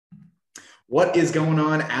What is going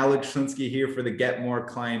on? Alex Shlinsky here for the Get More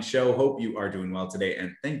Client Show. Hope you are doing well today.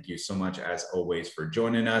 And thank you so much, as always, for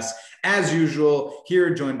joining us. As usual,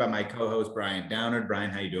 here joined by my co-host, Brian Downard.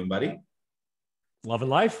 Brian, how you doing, buddy? Loving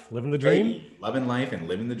life, living the dream. Hey, loving life and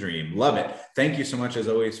living the dream. Love it. Thank you so much, as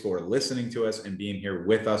always, for listening to us and being here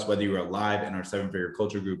with us, whether you are live in our Seven Figure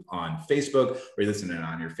Culture group on Facebook or you're listening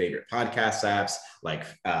on your favorite podcast apps like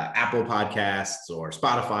Apple Podcasts or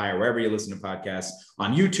Spotify or wherever you listen to podcasts,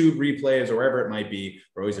 on YouTube replays or wherever it might be.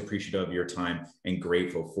 We're always appreciative of your time and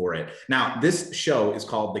grateful for it. Now, this show is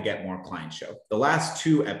called the Get More Client Show. The last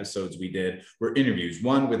two episodes we did were interviews,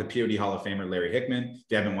 one with a POD Hall of Famer, Larry Hickman. If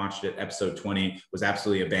you haven't watched it, episode 20 was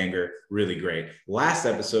absolutely a banger, really great. Last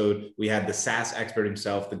episode, we had the SaaS expert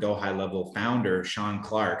himself, the Go High Level founder, Sean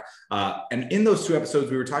Clark. And in those two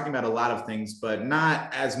episodes, we were talking about a lot of things, but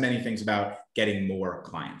not as many things about getting more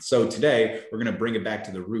clients. So today, we're going to bring it back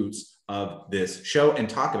to the roots of this show and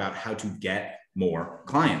talk about how to get more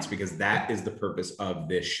clients, because that is the purpose of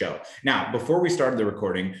this show. Now, before we started the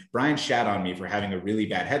recording, Brian shat on me for having a really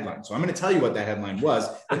bad headline. So I'm going to tell you what that headline was.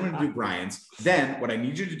 Then I'm going to do Brian's. Then what I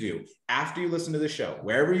need you to do after you listen to the show,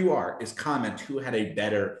 wherever you are, is comment who had a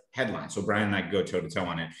better headline. So Brian and I can go toe to toe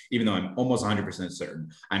on it, even though I'm almost 100% certain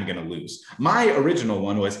I'm going to lose. My original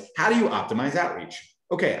one was, how do you optimize outreach?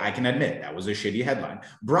 Okay, I can admit that was a shitty headline.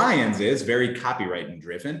 Brian's is very copyright and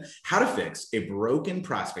driven. How to fix a broken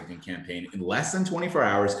prospecting campaign in less than 24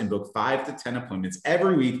 hours and book 5 to 10 appointments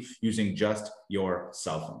every week using just your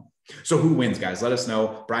cell phone. So who wins, guys? Let us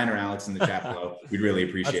know, Brian or Alex, in the chat below. We'd really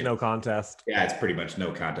appreciate it. That's no contest. Yeah, it's pretty much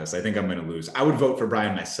no contest. I think I'm going to lose. I would vote for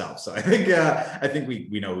Brian myself. So I think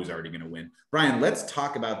we know who's already going to win. Brian, let's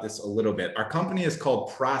talk about this a little bit. Our company is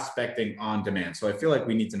called Prospecting on Demand. So I feel like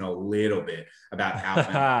we need to know a little bit about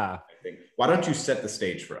outbound prospecting. Why don't you set the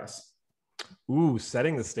stage for us? Ooh,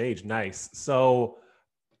 setting the stage. Nice. So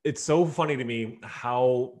it's so funny to me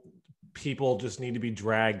how people just need to be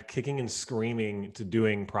dragged kicking and screaming to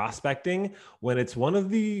doing prospecting when it's one of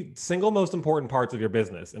the single most important parts of your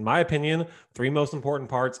business. In my opinion, three most important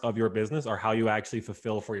parts of your business are how you actually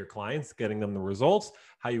fulfill for your clients, getting them the results,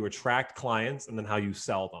 how you attract clients, and then how you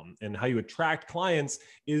sell them. And how you attract clients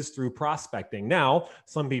is through prospecting. Now,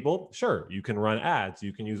 some people, sure, you can run ads,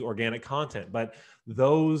 you can use organic content, but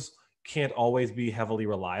those can't always be heavily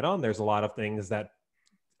relied on. There's a lot of things that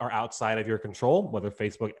are outside of your control, whether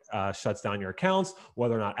Facebook shuts down your accounts,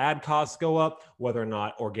 whether or not ad costs go up, whether or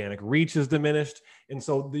not organic reach is diminished. And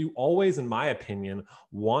so you always, in my opinion,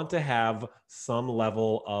 want to have some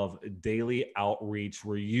level of daily outreach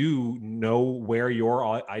where you know where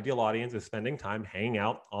your ideal audience is spending time hanging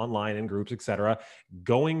out online in groups, etc.,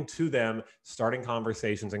 going to them, starting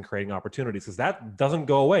conversations and creating opportunities, because that doesn't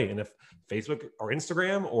go away. And if Facebook or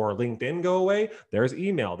Instagram or LinkedIn go away, there's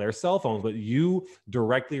email, there's cell phones, but you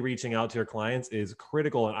directly reaching out to your clients is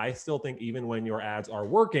critical. And I still think even when your ads are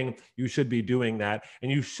working, you should be doing that. And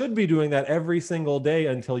you should be doing that every single day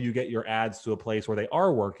until you get your ads to a place where they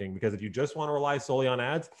are working. Because if you just want to rely solely on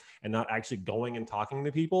ads and not actually going and talking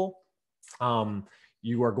to people,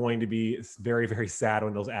 you are going to be very, very sad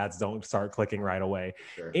when those ads don't start clicking right away.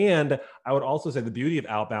 Sure. And I would also say the beauty of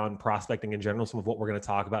outbound prospecting in general, some of what we're going to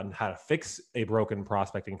talk about and how to fix a broken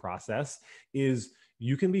prospecting process, is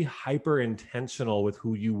you can be hyper intentional with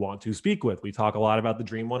who you want to speak with. We talk a lot about the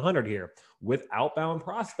Dream 100 here. With outbound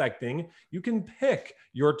prospecting, you can pick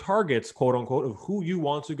your targets, quote unquote, of who you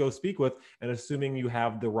want to go speak with. And assuming you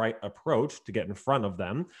have the right approach to get in front of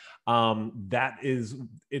them,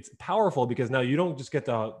 it's powerful, because now you don't just get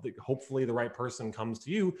to, hopefully the right person comes to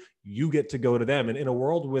you, you get to go to them. And in a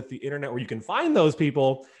world with the internet where you can find those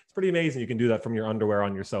people, it's pretty amazing. You can do that from your underwear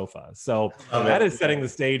on your sofa. So that is setting the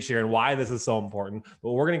stage here and why this is so important. But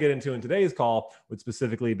what we're going to get into in today's call would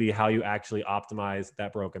specifically be how you actually optimize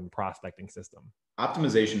that broken prospecting system.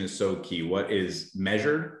 Optimization is so key. What is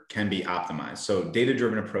measured can be optimized. So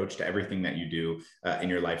data-driven approach to everything that you do in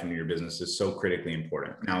your life and in your business is so critically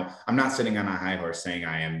important. Now, I'm not sitting on a high horse saying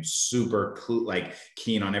I am super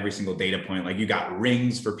keen on every single data point. Like, you got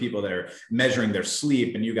rings for people that are measuring their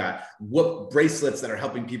sleep, and you got Whoop bracelets that are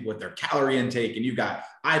helping people with their calorie intake, and you got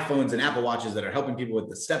iPhones and Apple Watches that are helping people with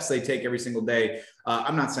the steps they take every single day.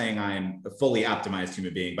 I'm not saying I am a fully optimized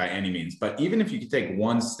human being by any means, but even if you could take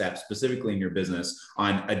one step specifically in your business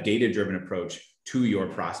on a data-driven approach to your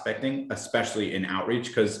prospecting, especially in outreach,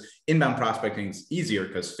 because inbound prospecting is easier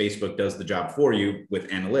because Facebook does the job for you with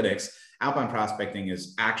analytics. Outbound prospecting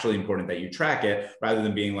is actually important that you track it, rather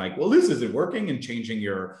than being like, well, this isn't working, and changing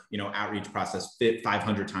your outreach process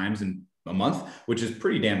 500 times in a month, which is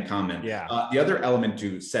pretty damn common. Yeah. The other element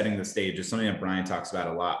to setting the stage is something that Brian talks about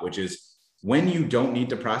a lot, which is When you don't need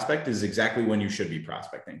to prospect is exactly when you should be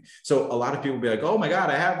prospecting. So a lot of people be like, oh my God,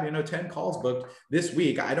 I have, 10 calls booked this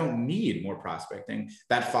week. I don't need more prospecting.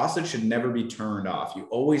 That faucet should never be turned off. You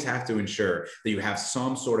always have to ensure that you have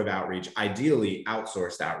some sort of outreach, ideally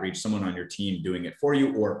outsourced outreach, someone on your team doing it for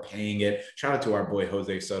you or paying it. Shout out to our boy,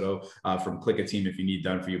 Jose Soto from Click a Team. If you need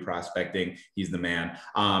done for you prospecting, he's the man.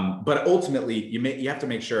 But ultimately you have to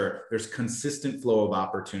make sure there's consistent flow of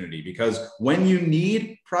opportunity, because when you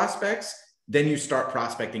need prospects, then you start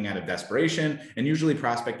prospecting out of desperation. And usually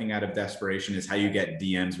prospecting out of desperation is how you get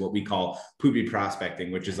DMs, what we call poopy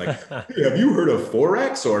prospecting, which is like, hey, have you heard of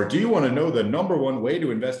Forex? Or do you want to know the number one way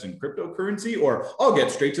to invest in cryptocurrency? Or I'll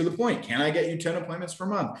get straight to the point. Can I get you 10 appointments per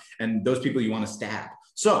month? And those people you want to stab.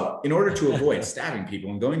 So in order to avoid stabbing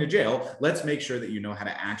people and going to jail, let's make sure that you know how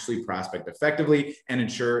to actually prospect effectively and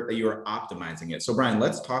ensure that you are optimizing it. So Brian,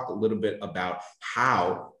 let's talk a little bit about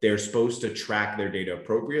how they're supposed to track their data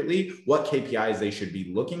appropriately, what KPIs they should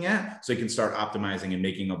be looking at so they can start optimizing and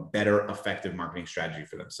making a better, effective marketing strategy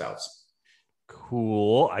for themselves.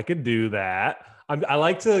 Cool. I could do that. I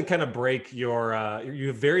like to kind of break your, you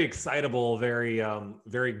have very excitable, very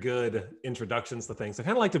good introductions to things. I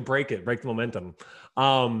kind of like to break the momentum.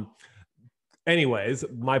 Anyways,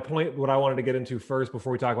 my point, what I wanted to get into first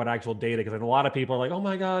before we talk about actual data, because a lot of people are like, oh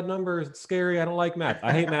my God, numbers, it's scary. I don't like math.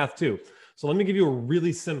 I hate math too. So let me give you a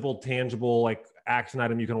really simple, tangible, like action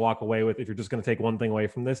item you can walk away with if you're just going to take one thing away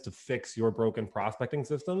from this to fix your broken prospecting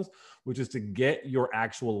systems, which is to get your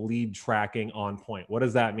actual lead tracking on point. What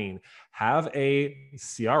does that mean? Have a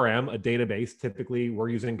CRM, a database. Typically, we're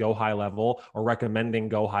using Go High Level or recommending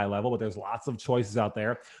Go High Level, but there's lots of choices out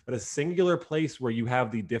there. But a singular place where you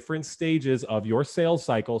have the different stages of your sales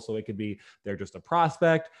cycle. So it could be they're just a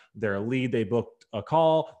prospect, they're a lead, they booked a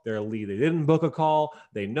call, they're a lead, they didn't book a call,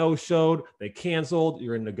 they no-showed, they canceled,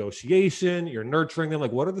 you're in negotiation, you're nurturing them.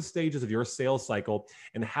 Like, what are the stages of your sales cycle?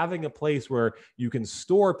 And having a place where you can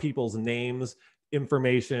store people's names,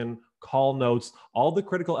 information, call notes, all the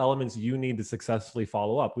critical elements you need to successfully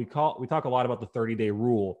follow up. We talk a lot about the 30-day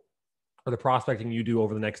rule, or the prospecting you do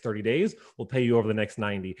over the next 30 days will pay you over the next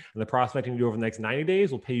 90. And the prospecting you do over the next 90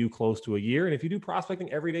 days will pay you close to a year. And if you do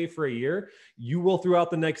prospecting every day for a year, you will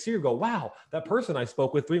throughout the next year go, wow, that person I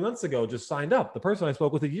spoke with 3 months ago just signed up. The person I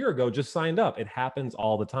spoke with a year ago just signed up. It happens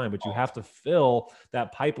all the time, but you have to fill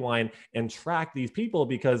that pipeline and track these people,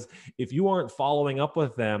 because if you aren't following up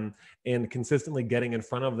with them and consistently getting in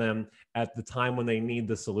front of them at the time when they need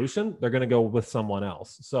the solution, they're going to go with someone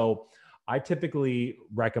else. So I typically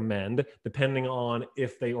recommend, depending on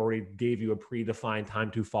if they already gave you a predefined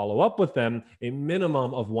time to follow up with them, a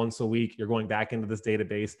minimum of once a week, you're going back into this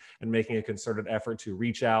database and making a concerted effort to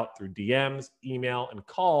reach out through DMs, email, and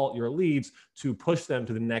call your leads to push them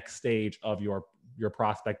to the next stage of your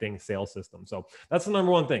prospecting sales system. So that's the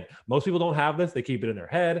number one thing. Most people don't have this. They keep it in their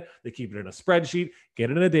head. They keep it in a spreadsheet,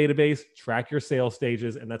 get it in a database, track your sales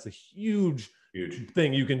stages. And that's a huge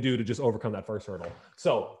thing you can do to just overcome that first hurdle.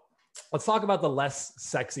 So let's talk about the less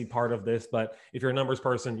sexy part of this. But if you're a numbers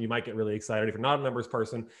person, you might get really excited. If you're not a numbers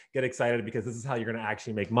person, get excited, because this is how you're going to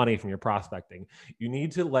actually make money from your prospecting. You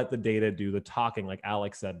need to let the data do the talking. Like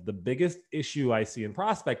Alex said, the biggest issue I see in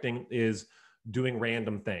prospecting is doing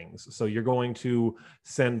random things. So you're going to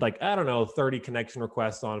send 30 connection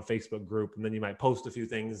requests on a Facebook group, and then you might post a few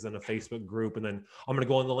things in a Facebook group, and then I'm going to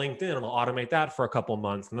go into LinkedIn and I'll automate that for a couple of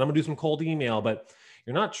months, and then I'm going to do some cold email. But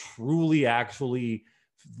you're not truly actually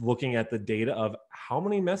looking at the data of how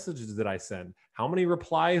many messages did I send? How many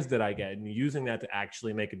replies did I get? And using that to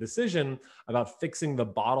actually make a decision about fixing the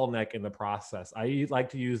bottleneck in the process. I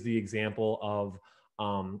like to use the example of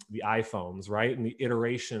the iPhones, right? And the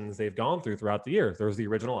iterations they've gone throughout the years. There was the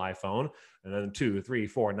original iPhone, and then 2, 3,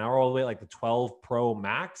 4. Now we're all the way the 12 Pro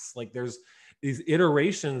Max. There's these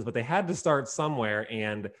iterations, but they had to start somewhere.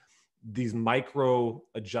 And these micro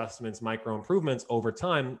adjustments, micro improvements over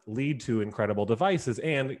time lead to incredible devices,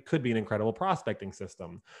 and it could be an incredible prospecting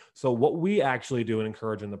system. So what we actually do and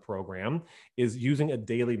encourage in the program is using a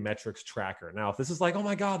daily metrics tracker. Now, if this is oh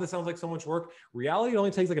my God, this sounds like so much work, reality, it only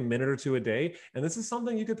takes a minute or two a day. And this is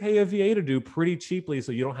something you could pay a VA to do pretty cheaply,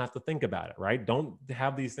 so you don't have to think about it, right? Don't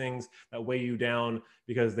have these things that weigh you down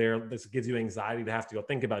because this gives you anxiety to have to go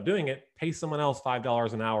think about doing it. Pay someone else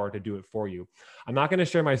 $5 an hour to do it for you. I'm not going to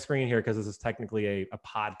share my screen here because this is technically a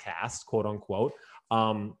podcast, quote unquote.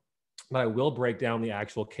 But I will break down the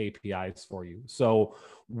actual KPIs for you. So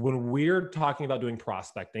when we're talking about doing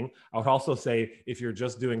prospecting, I would also say if you're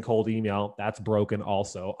just doing cold email, that's broken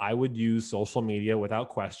also. I would use social media without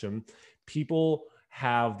question. People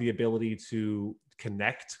have the ability to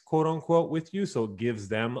connect, quote unquote, with you. So it gives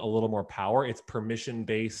them a little more power. It's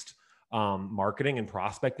permission-based marketing and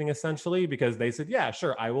prospecting, essentially, because they said, yeah,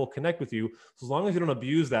 sure, I will connect with you. So as long as you don't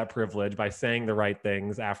abuse that privilege by saying the right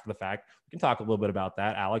things after the fact, we can talk a little bit about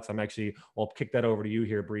that. Alex, I'll kick that over to you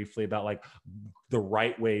here briefly about like the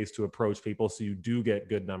right ways to approach people so you do get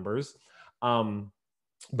good numbers.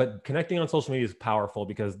 But connecting on social media is powerful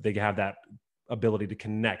because they have that ability to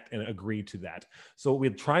connect and agree to that. So what we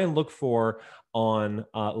try and look for on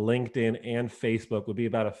LinkedIn and Facebook would be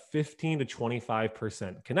about a 15 to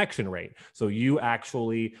 25% connection rate. So you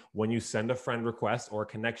actually, when you send a friend request or a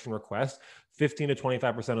connection request, 15 to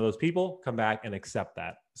 25% of those people come back and accept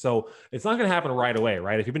that. So it's not going to happen right away,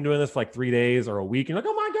 right? If you've been doing this for like 3 days or a week, you're like,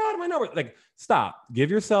 oh my God, my number, like stop, give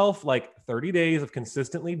yourself like 30 days of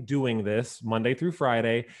consistently doing this Monday through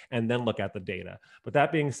Friday, and then look at the data. But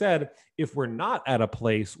that being said, if we're not at a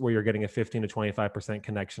place where you're getting a 15 to 25%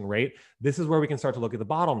 connection rate, this is where we can start to look at the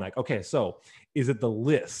bottleneck. Okay, so is it the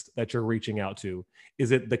list that you're reaching out to?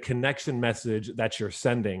 Is it the connection message that you're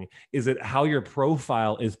sending? Is it how your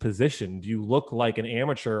profile is positioned? Do you look like an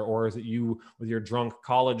amateur, or is it you with your drunk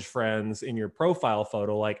college friends in your profile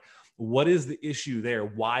photo? Like, what is the issue there?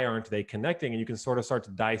 Why aren't they connecting? And you can sort of start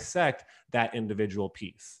to dissect that individual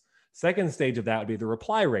piece. Second stage of that would be the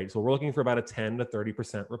reply rate. So we're looking for about a 10 to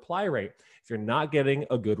 30% reply rate. If you're not getting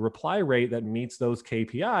a good reply rate that meets those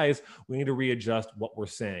KPIs, we need to readjust what we're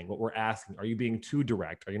saying, what we're asking. Are you being too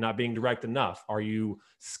direct? Are you not being direct enough? Are you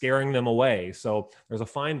scaring them away? So there's a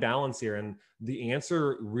fine balance here. And the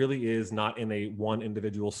answer really is not in a one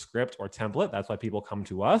individual script or template. That's why people come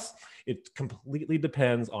to us. It completely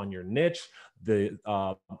depends on your niche, the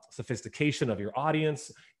sophistication of your audience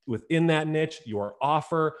within that niche, your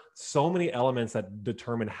offer, so many elements that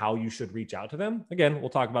determine how you should reach out to them. Again, we'll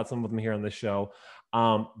talk about some of them here on this show.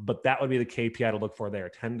 But that would be the KPI to look for there,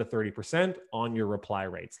 10 to 30% on your reply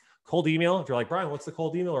rates. Cold email, if you're like, Brian, what's the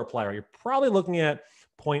cold email reply rate? You're probably looking at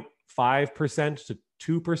 0.5% to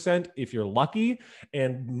 2% if you're lucky.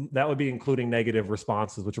 And that would be including negative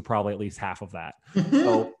responses, which are probably at least half of that.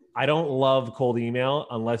 So I don't love cold email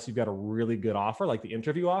unless you've got a really good offer, like the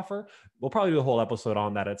interview offer. We'll probably do a whole episode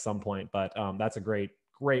on that at some point, but that's a great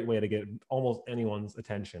way to get almost anyone's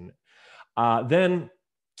attention. Then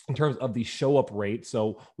in terms of the show up rate,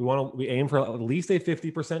 so we aim for at least a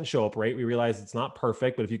 50% show up rate. We realize it's not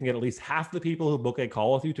perfect, but if you can get at least half the people who book a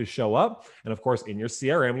call with you to show up, and of course in your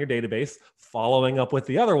CRM, your database, following up with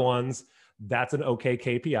the other ones, that's an okay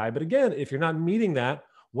KPI. But again, if you're not meeting that,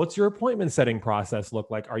 what's your appointment setting process look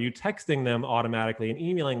like? Are you texting them automatically and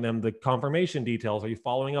emailing them the confirmation details? Are you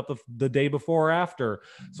following up the day before or after?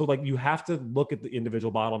 So like you have to look at the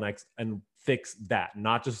individual bottlenecks and fix that,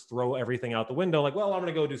 not just throw everything out the window like, well, I'm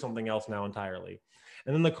going to go do something else now entirely.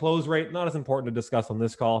 And then the close rate, not as important to discuss on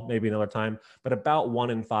this call, maybe another time, but about 1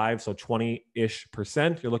 in 5, so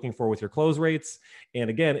 20-ish% you're looking for with your close rates. And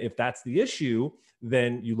again, if that's the issue,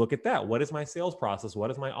 then you look at that. What is my sales process? What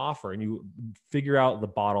is my offer? And you figure out the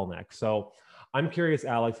bottleneck. So I'm curious,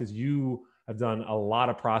 Alex, as you have done a lot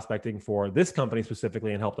of prospecting for this company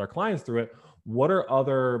specifically and helped our clients through it, what are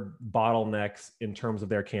other bottlenecks in terms of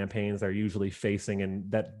their campaigns they're usually facing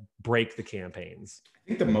and that break the campaigns? I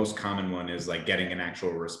think the most common one is like getting an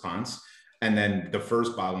actual response. And then the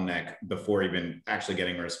first bottleneck before even actually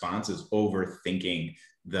getting a response is overthinking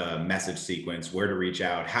the message sequence, where to reach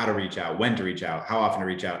out, how to reach out, when to reach out, how often to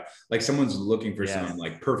reach out. Like someone's looking for some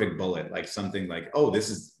like perfect bullet, like something like, oh, this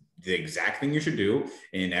is the exact thing you should do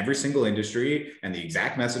in every single industry and the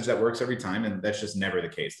exact message that works every time. And that's just never the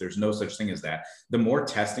case. There's no such thing as that. The more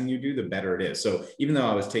testing you do, the better it is. So even though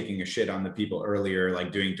I was taking a shit on the people earlier,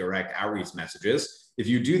 like doing direct outreach messages, if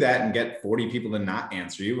you do that and get 40 people to not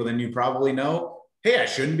answer you, well, then you probably know, hey, I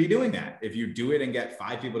shouldn't be doing that. If you do it and get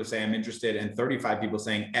 5 people to say I'm interested and 35 people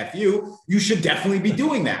saying F you should definitely be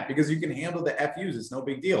doing that because you can handle the FUs. It's no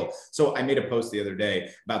big deal. So I made a post the other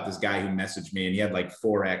day about this guy who messaged me and he had like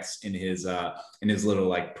 4X in his little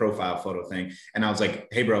like profile photo thing. And I was like,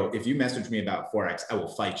 hey bro, if you message me about 4X, I will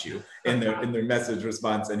fight you in their message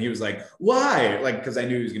response. And he was like, why? Like, because I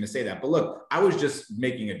knew he was going to say that. But look, I was just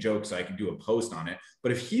making a joke so I could do a post on it.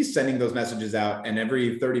 But if he's sending those messages out and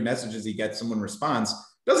every 30 messages he gets someone responds,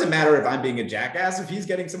 doesn't matter if I'm being a jackass. If he's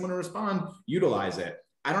getting someone to respond, utilize it.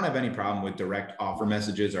 I don't have any problem with direct offer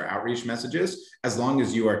messages or outreach messages as long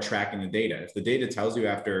as you are tracking the data. If the data tells you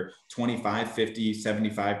after 25, 50,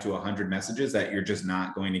 75 to 100 messages that you're just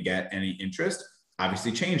not going to get any interest,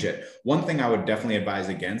 obviously change it. One thing I would definitely advise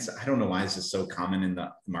against, I don't know why this is so common in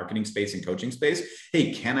the marketing space and coaching space.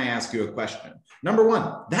 Hey, can I ask you a question? Number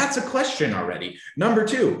one, that's a question already. Number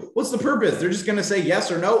two, what's the purpose? They're just going to say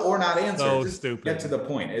yes or no or not answer. So just stupid. Get to the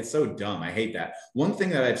point. It's so dumb. I hate that. One thing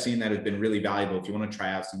that I've seen that has been really valuable, if you want to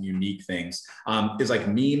try out some unique things, is like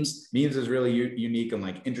memes. Memes is really unique and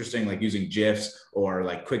like interesting, like using GIFs or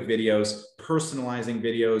like quick videos, personalizing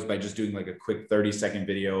videos by just doing like a quick 30-second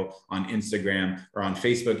video on Instagram or on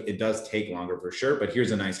Facebook. It does take longer for sure, but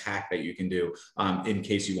here's a nice hack that you can do in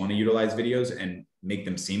case you want to utilize videos and make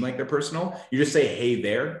them seem like they're personal. You just say, hey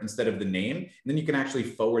there, instead of the name, and then you can actually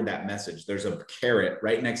forward that message. There's a caret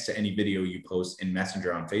right next to any video you post in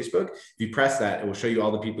Messenger on Facebook. If you press that, it will show you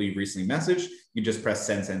all the people you've recently messaged. You just press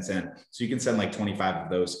send, send, send. So you can send like 25 of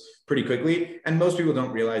those pretty quickly. And most people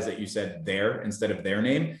don't realize that you said there instead of their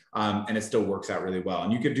name. And it still works out really well.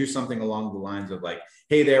 And you could do something along the lines of like,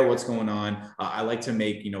 hey there, what's going on? I like to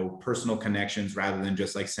make, personal connections rather than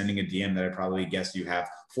just like sending a DM that I probably guess you have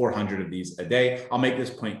 400 of these a day. I'll make this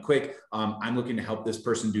point quick. I'm looking to help this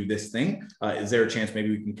person do this thing. Is there a chance maybe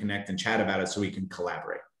we can connect and chat about it so we can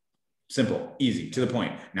collaborate? Simple, easy, to the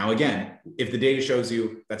point. Now, again, if the data shows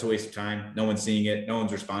you that's a waste of time, no one's seeing it, no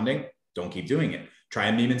one's responding, don't keep doing it. Try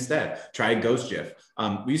a meme instead. Try a ghost GIF.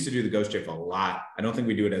 We used to do the ghost GIF a lot. I don't think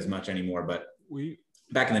we do it as much anymore, but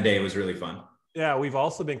back in the day, it was really fun. Yeah, we've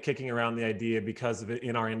also been kicking around the idea because of it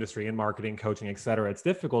in our industry, in marketing, coaching, et cetera. It's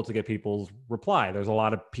difficult to get people's reply. There's a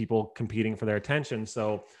lot of people competing for their attention.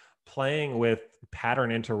 So playing with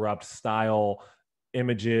pattern interrupt style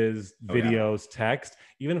images, videos, text,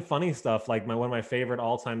 even funny stuff. Like one of my favorite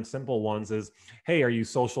all-time simple ones is, hey, are you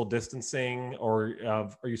social distancing or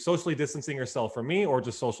are you socially distancing yourself from me or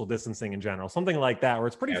just social distancing in general? Something like that, where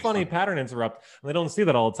it's pretty funny pattern interrupt. And they don't see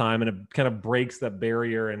that all the time. And it kind of breaks that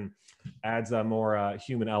barrier and adds a more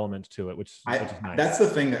human element to it, which is nice. That's the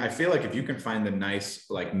thing that I feel like if you can find the nice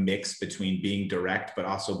like mix between being direct, but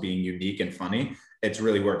also being unique and funny, it's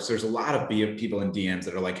really works. There's a lot of people in DMs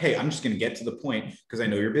that are like, hey, I'm just going to get to the point because I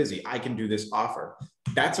know you're busy. I can do this offer.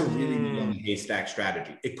 That's a really needle in the haystack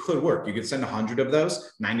strategy. It could work. You could send 100 of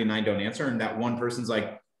those, 99 don't answer. And that one person's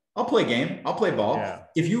like, I'll play game. I'll play ball. Yeah.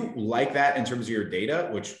 If you like that in terms of your data,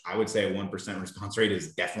 which I would say a 1% response rate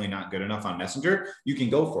is definitely not good enough on Messenger, you can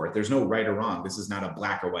go for it. There's no right or wrong. This is not a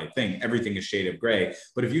black or white thing. Everything is shade of gray.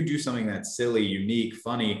 But if you do something that's silly, unique,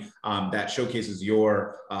 funny, that showcases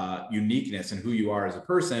your uniqueness and who you are as a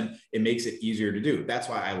person, it makes it easier to do. That's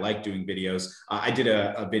why I like doing videos. I did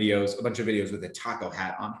a bunch of videos with a taco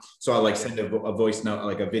hat on. So I like send a voice note,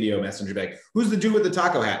 like a video messenger back. Who's the dude with the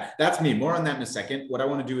taco hat? That's me. More on that in a second. What I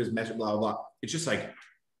want to do is message blah, blah, blah. It's just like,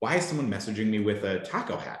 why is someone messaging me with a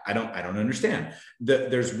taco hat? I don't understand.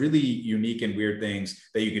 There's really unique and weird things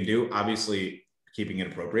that you can do. Obviously, keeping it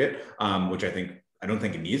appropriate, which I don't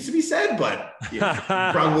think it needs to be said, but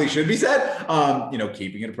probably should be said.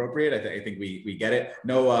 Keeping it appropriate. I think we get it.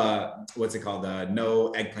 No, what's it called? No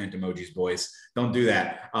eggplant emojis, boys. Don't do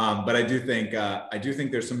that. But I do think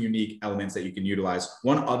there's some unique elements that you can utilize.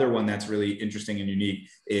 One other one that's really interesting and unique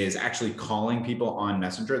is actually calling people on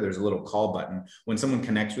Messenger. There's a little call button. When someone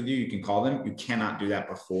connects with you, you can call them. You cannot do that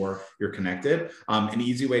before you're connected. An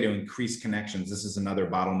easy way to increase connections. This is another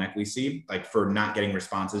bottleneck we see, like for not getting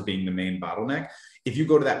responses being the main bottleneck. If you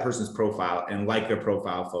go to that person's profile and like their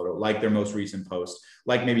profile photo, like their most recent post,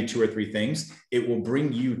 like maybe 2 or 3 things, it will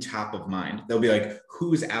bring you top of mind. They'll be like,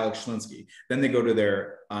 who's Alex Schlinsky? Then they go to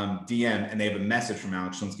their DM and they have a message from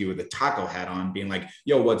Alex Schlinsky with a taco hat on being like,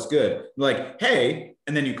 yo, what's good? Like, hey,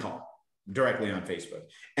 and then you call directly on Facebook.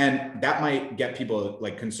 And that might get people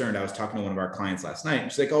like concerned. I was talking to one of our clients last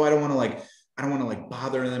night. She's like, oh, I don't want to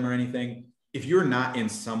bother them or anything. If you're not in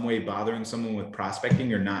some way bothering someone with prospecting,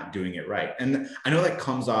 you're not doing it right. And I know that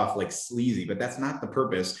comes off like sleazy, but that's not the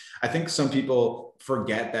purpose. I think some people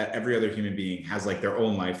forget that every other human being has like their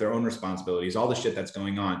own life, their own responsibilities, all the shit that's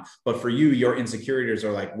going on. But for you, your insecurities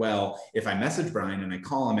are like, well, if I message Brian and I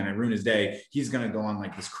call him and I ruin his day, he's going to go on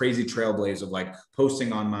like this crazy trailblaze of like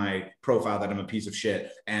posting on my profile that I'm a piece of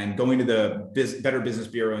shit and going to the Better Business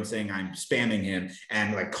Bureau and saying I'm spamming him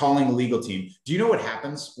and like calling the legal team. Do you know what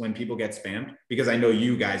happens when people get spammed? Because I know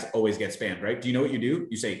you guys always get spammed, right? Do you know what you do?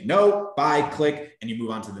 You say, no, bye, click, and you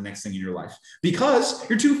move on to the next thing in your life because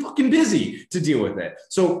you're too fucking busy to deal with it.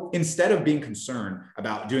 So instead of being concerned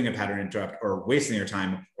about doing a pattern interrupt or wasting their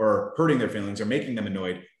time or hurting their feelings or making them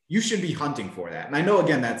annoyed, you should be hunting for that. And I know,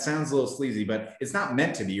 again, that sounds a little sleazy, but it's not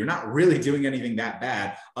meant to be. You're not really doing anything that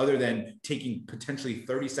bad other than taking potentially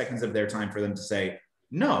 30 seconds of their time for them to say,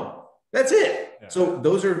 no, that's it. Yeah. So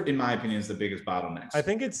those are, in my opinion, is the biggest bottlenecks. I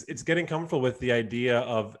think it's getting comfortable with the idea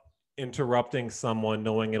of interrupting someone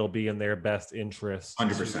knowing it'll be in their best interest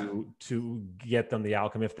 100%. to get them the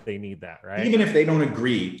outcome if they need that, right? Even if they don't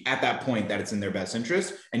agree at that point that it's in their best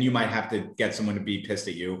interest, and you might have to get someone to be pissed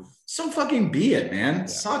at you, so fucking be it, man. Yeah.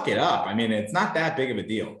 Suck it up. I mean, it's not that big of a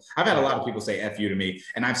deal. I've had a lot of people say F you to me,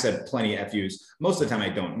 and I've said plenty of F yous. Most of the time I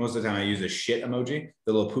don't. Most of the time I use a shit emoji,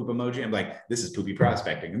 the little poop emoji. I'm like, this is poopy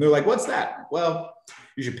prospecting. And they're like, what's that? Well,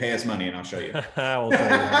 you should pay us money and I'll show you.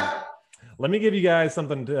 Let me give you guys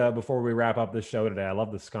something before we wrap up this show today. I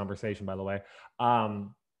love this conversation, by the way.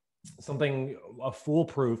 Something, a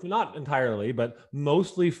foolproof, not entirely, but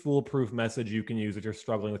mostly foolproof message you can use if you're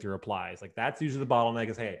struggling with your replies. Like that's usually the bottleneck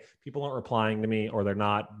is, hey, people aren't replying to me, or they're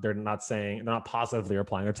not positively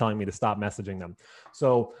replying. They're telling me to stop messaging them.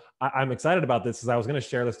 So I'm excited about this because I was going to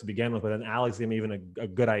share this to begin with, but then Alex gave me even a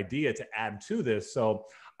good idea to add to this. So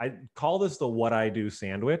I call this the What I Do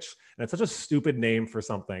sandwich, and it's such a stupid name for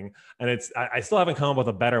something. And I still haven't come up with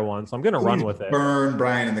a better one, so I'm going to run with it. Burn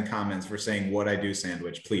Brian in the comments for saying What I Do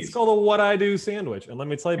sandwich, please. It's called the What I Do sandwich, and let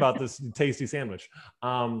me tell you about this tasty sandwich.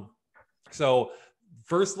 So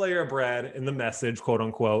first layer of bread in the message, quote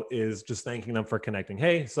unquote, is just thanking them for connecting.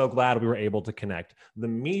 Hey, so glad we were able to connect. The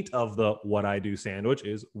meat of the What I Do sandwich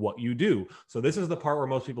is what you do. So this is the part where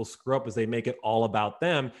most people screw up, is they make it all about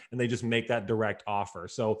them and they just make that direct offer.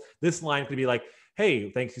 So this line could be like, hey,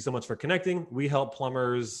 thank you so much for connecting. We help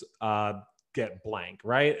plumbers get blank,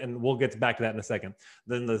 right? And we'll get back to that in a second.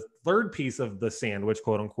 Then the third piece of the sandwich,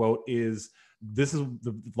 quote unquote, is this is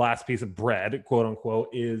the last piece of bread, quote unquote,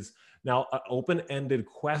 is now an open-ended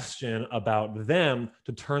question about them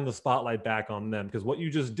to turn the spotlight back on them. Because what you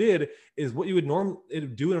just did is what you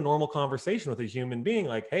would do in a normal conversation with a human being.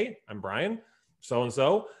 Like, hey, I'm Brian,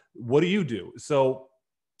 so-and-so. What do you do? So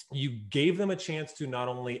you gave them a chance to not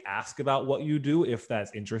only ask about what you do, if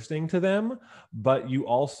that's interesting to them, but you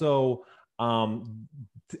also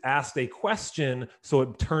asked a question, so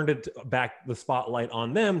it turned it back the spotlight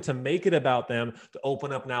on them to make it about them, to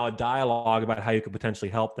open up now a dialogue about how you could potentially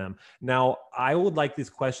help them. Now, I would like this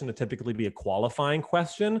question to typically be a qualifying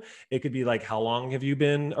question. It could be like, how long have you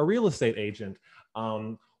been a real estate agent?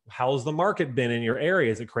 How's the market been in your area?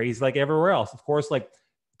 Is it crazy like everywhere else? Of course, like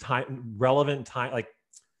relevant time, like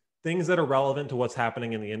things that are relevant to what's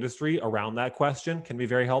happening in the industry around that question can be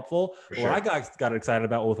very helpful. Sure. What I got excited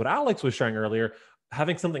about with what Alex was sharing earlier,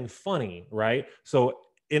 having something funny, right? So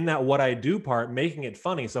in that What I Do part, making it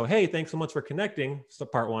funny. So, hey, thanks so much for connecting. So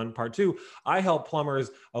part one. Part two, I help plumbers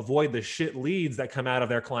avoid the shit leads that come out of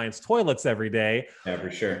their clients' toilets every day. Yeah, for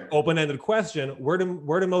sure. Open-ended question. Where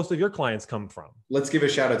do most of your clients come from? Let's give a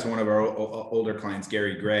shout out to one of our older clients,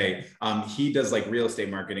 Gary Gray. He does like real estate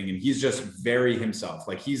marketing, and he's just very himself.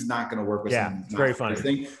 Like he's not going to work with someone. It's very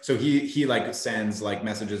funny. So he like sends like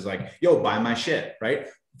messages like, yo, buy my shit, right?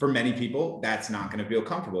 For many people, that's not going to feel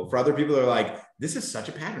comfortable. For other people, they're like, this is such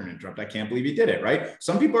a pattern interrupt. I can't believe he did it, right?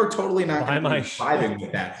 Some people are totally not going to be vibing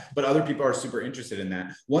with that, but other people are super interested in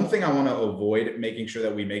that. One thing I want to avoid making sure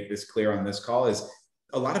that we make this clear on this call is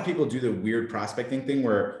a lot of people do the weird prospecting thing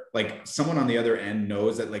where like someone on the other end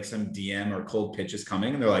knows that like some DM or cold pitch is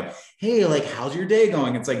coming and they're like, hey, like, how's your day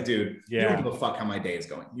going? It's like, dude, you don't give a fuck how my day is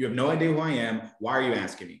going. You have no idea who I am. Why are you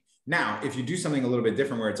asking me? Now, if you do something a little bit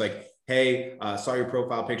different where it's like, hey, saw your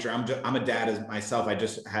profile picture. I'm a dad as myself. I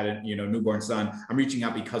just had a newborn son. I'm reaching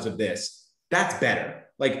out because of this. That's better.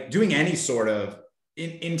 Like doing any sort of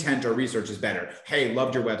intent or research is better. Hey,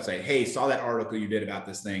 loved your website. Hey, saw that article you did about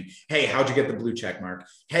this thing. Hey, how'd you get the blue check mark?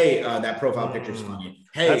 Hey, that profile picture is funny.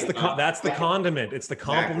 Hey, that's the condiment. It's the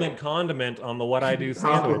compliment condiment on the What I Do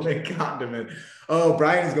sandwich. Compliment condiment. Oh,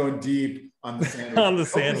 Brian is going deep on the sandwich. On the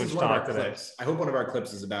sandwich talk today. I hope one of our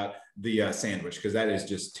clips is about the sandwich, because that is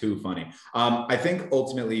just too funny. I think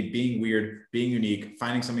ultimately being weird, being unique,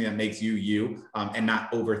 finding something that makes you you, and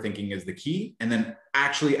not overthinking is the key. And then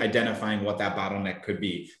actually identifying what that bottleneck could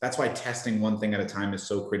be. That's why testing one thing at a time is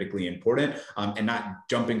so critically important, and not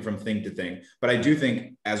jumping from thing to thing. But I do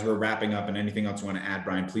think as we're wrapping up, and anything else you want to add,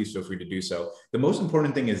 Brian, please feel free to do so. The most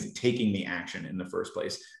important thing is taking the action in the first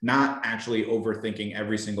place, not actually overthinking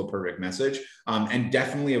every single perfect message, and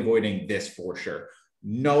definitely avoiding this for sure.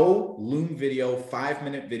 No Loom video,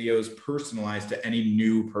 5-minute videos personalized to any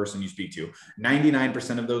new person you speak to.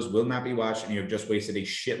 99% of those will not be watched, and you have just wasted a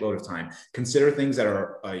shitload of time. Consider things that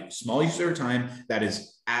are a small use of your time that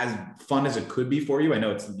is as fun as it could be for you. I know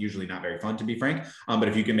it's usually not very fun, to be frank, but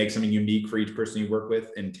if you can make something unique for each person you work with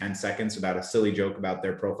in 10 seconds about a silly joke about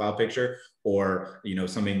their profile picture, or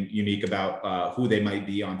something unique about who they might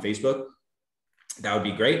be on Facebook, that would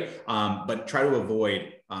be great. But try to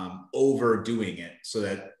avoid overdoing it so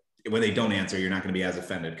that when they don't answer, you're not going to be as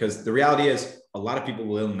offended. Because the reality is a lot of people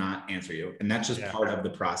will not answer you. And that's just part of the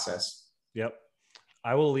process. Yep.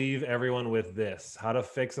 I will leave everyone with this. How to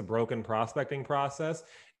fix a broken prospecting process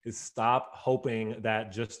is stop hoping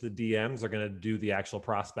that just the DMs are going to do the actual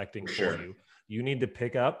prospecting for you. You need to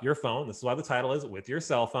pick up your phone. This is why the title is with your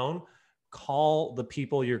cell phone. Call the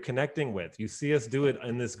people you're connecting with. You see us do it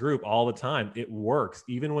in this group all the time. It works.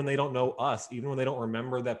 Even when they don't know us, even when they don't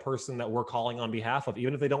remember that person that we're calling on behalf of,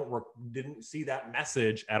 even if they didn't see that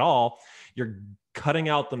message at all, you're cutting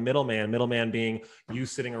out the middleman being you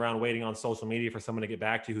sitting around waiting on social media for someone to get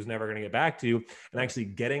back to you who's never going to get back to you, and actually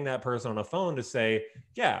getting that person on the phone to say,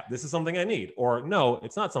 yeah, this is something I need, or no,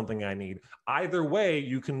 it's not something I need. Either way,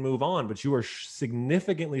 you can move on, but you are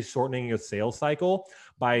significantly shortening your sales cycle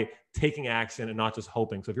by taking action and not just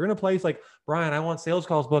hoping. So if you're in a place like, Brian, I want sales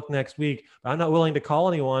calls booked next week, but I'm not willing to call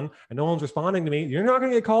anyone and no one's responding to me, you're not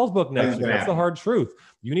going to get calls booked next week. That's the hard truth.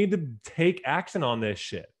 You need to take action on this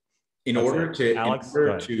shit. In order to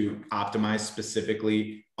optimize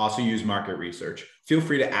specifically, also use market research. Feel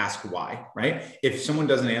free to ask why, right? If someone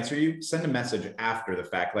doesn't answer you, send a message after the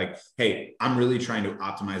fact, like, hey, I'm really trying to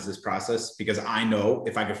optimize this process because I know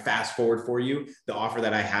if I could fast forward for you, the offer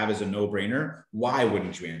that I have is a no-brainer. Why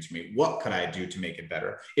wouldn't you answer me? What could I do to make it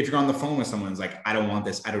better? If you're on the phone with someone who's like, I don't want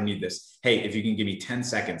this, I don't need this. Hey, if you can give me 10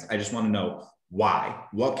 seconds, I just want to know why.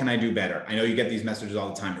 What can I do better? I know you get these messages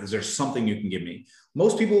all the time. Is there something you can give me?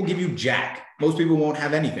 Most people will give you jack. Most people won't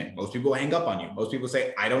have anything. Most people will hang up on you. Most people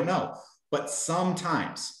say, I don't know. But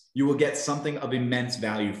sometimes you will get something of immense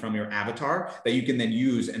value from your avatar that you can then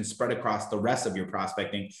use and spread across the rest of your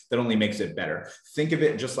prospecting that only makes it better. Think of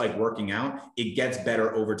it just like working out. It gets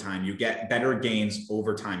better over time. You get better gains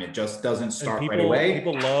over time. It just doesn't start right away.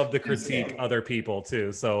 People love to critique other people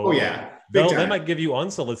too. So they might give you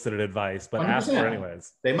unsolicited advice, but 100%. Ask for it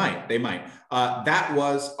anyways. They might. That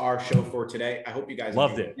was our show for today. I hope you guys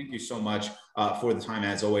loved it. Thank you so much for the time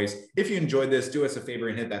as always. If you enjoyed this, do us a favor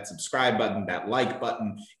and hit that subscribe button, that like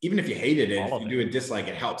button. Even if you hated it, if you do a dislike,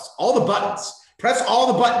 it helps. All the buttons. Press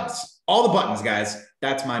all the buttons. All the buttons, guys.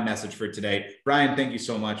 That's my message for today. Brian, thank you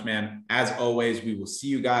so much, man. As always, we will see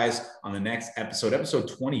you guys on the next episode. Episode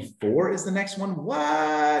 24 is the next one.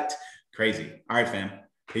 What? Crazy. All right, fam.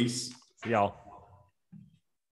 Peace. See y'all.